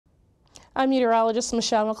I'm meteorologist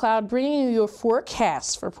Michelle McLeod, bringing you your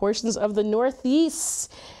forecast for portions of the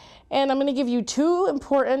Northeast. And I'm going to give you two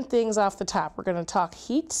important things off the top. We're going to talk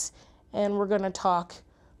heat, and we're going to talk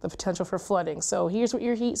the potential for flooding. So here's what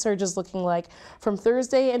your heat surge is looking like from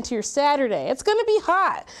Thursday into your Saturday. It's going to be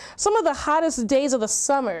hot. Some of the hottest days of the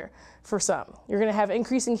summer for some. You're going to have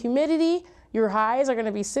increasing humidity. Your highs are going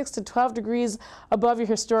to be 6 to 12 degrees above your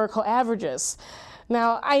historical averages.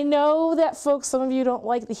 Now, I know that folks, some of you don't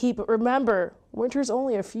like the heat, but remember, winter's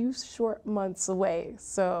only a few short months away.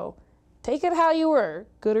 So take it how you were,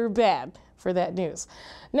 good or bad, for that news.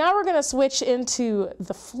 Now we're going to switch into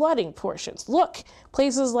the flooding portions. Look,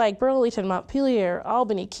 places like Burlington, Montpelier,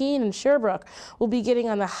 Albany, Keene, and Sherbrooke will be getting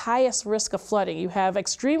on the highest risk of flooding. You have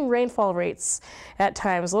extreme rainfall rates at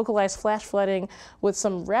times, localized flash flooding with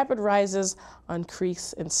some rapid rises on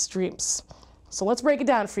creeks and streams. So let's break it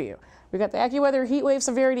down for you. We got the AccuWeather Heat Wave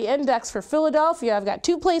Severity Index for Philadelphia. I've got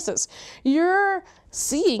two places. You're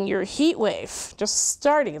seeing your heat wave just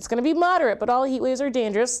starting. It's going to be moderate, but all heat waves are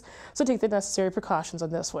dangerous, so take the necessary precautions on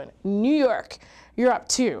this one. New York, you're up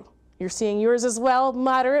 2. You're seeing yours as well,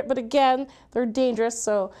 moderate, but again, they're dangerous,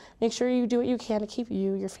 so make sure you do what you can to keep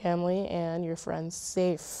you, your family, and your friends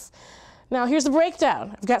safe. Now here's the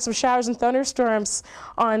breakdown. I've got some showers and thunderstorms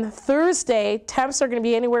on Thursday. Temps are going to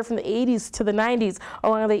be anywhere from the 80s to the 90s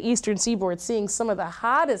along the eastern seaboard, seeing some of the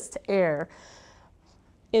hottest air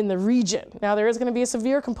in the region. Now there is going to be a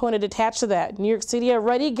severe component attached to that. New York City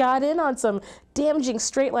already got in on some damaging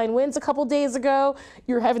straight line winds a couple days ago.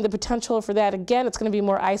 You're having the potential for that again. It's going to be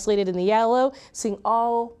more isolated in the yellow, seeing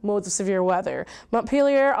all modes of severe weather.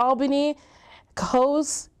 Montpelier, Albany,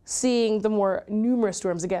 Cohoes, seeing the more numerous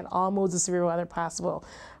storms. Again, all modes of severe weather possible.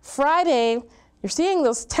 Friday, you're seeing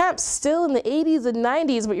those temps still in the 80s and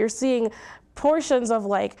 90s, but you're seeing portions of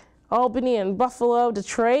like Albany and Buffalo,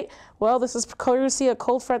 Detroit. Well, this is courtesy of a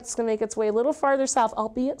cold front that's going to make its way a little farther south,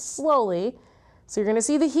 albeit slowly. So you're going to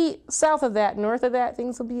see the heat south of that. North of that,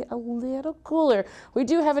 things will be a little cooler. We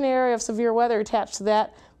do have an area of severe weather attached to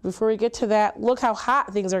that. Before we get to that, look how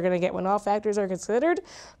hot things are going to get when all factors are considered.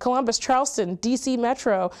 Columbus, Charleston, DC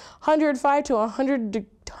Metro, 105 to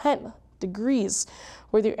 110 degrees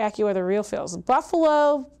with your AccuWeather real feels.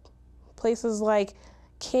 Buffalo, places like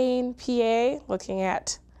Kane, PA, looking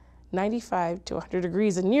at 95 to 100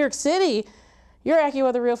 degrees. In New York City, your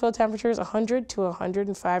AccuWeather real feel temperature is 100 to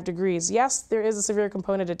 105 degrees. Yes, there is a severe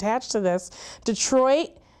component attached to this.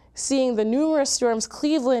 Detroit, seeing the numerous storms,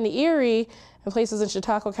 Cleveland, Erie, and places in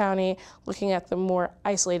Chautauqua County, looking at the more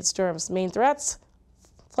isolated storms. Main threats,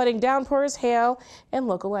 flooding downpours, hail, and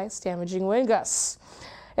localized damaging wind gusts.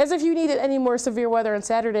 As if you needed any more severe weather on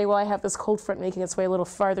Saturday, while I have this cold front making its way a little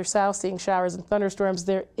farther south, seeing showers and thunderstorms,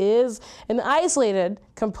 there is an isolated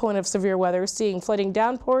component of severe weather, seeing flooding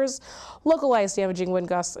downpours, localized damaging wind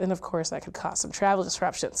gusts, and of course that could cause some travel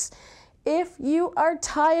disruptions. If you are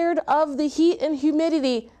tired of the heat and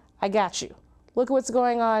humidity, I got you. Look at what's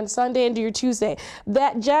going on Sunday into your Tuesday.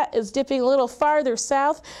 That jet is dipping a little farther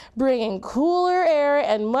south, bringing cooler air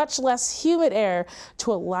and much less humid air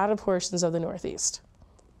to a lot of portions of the Northeast.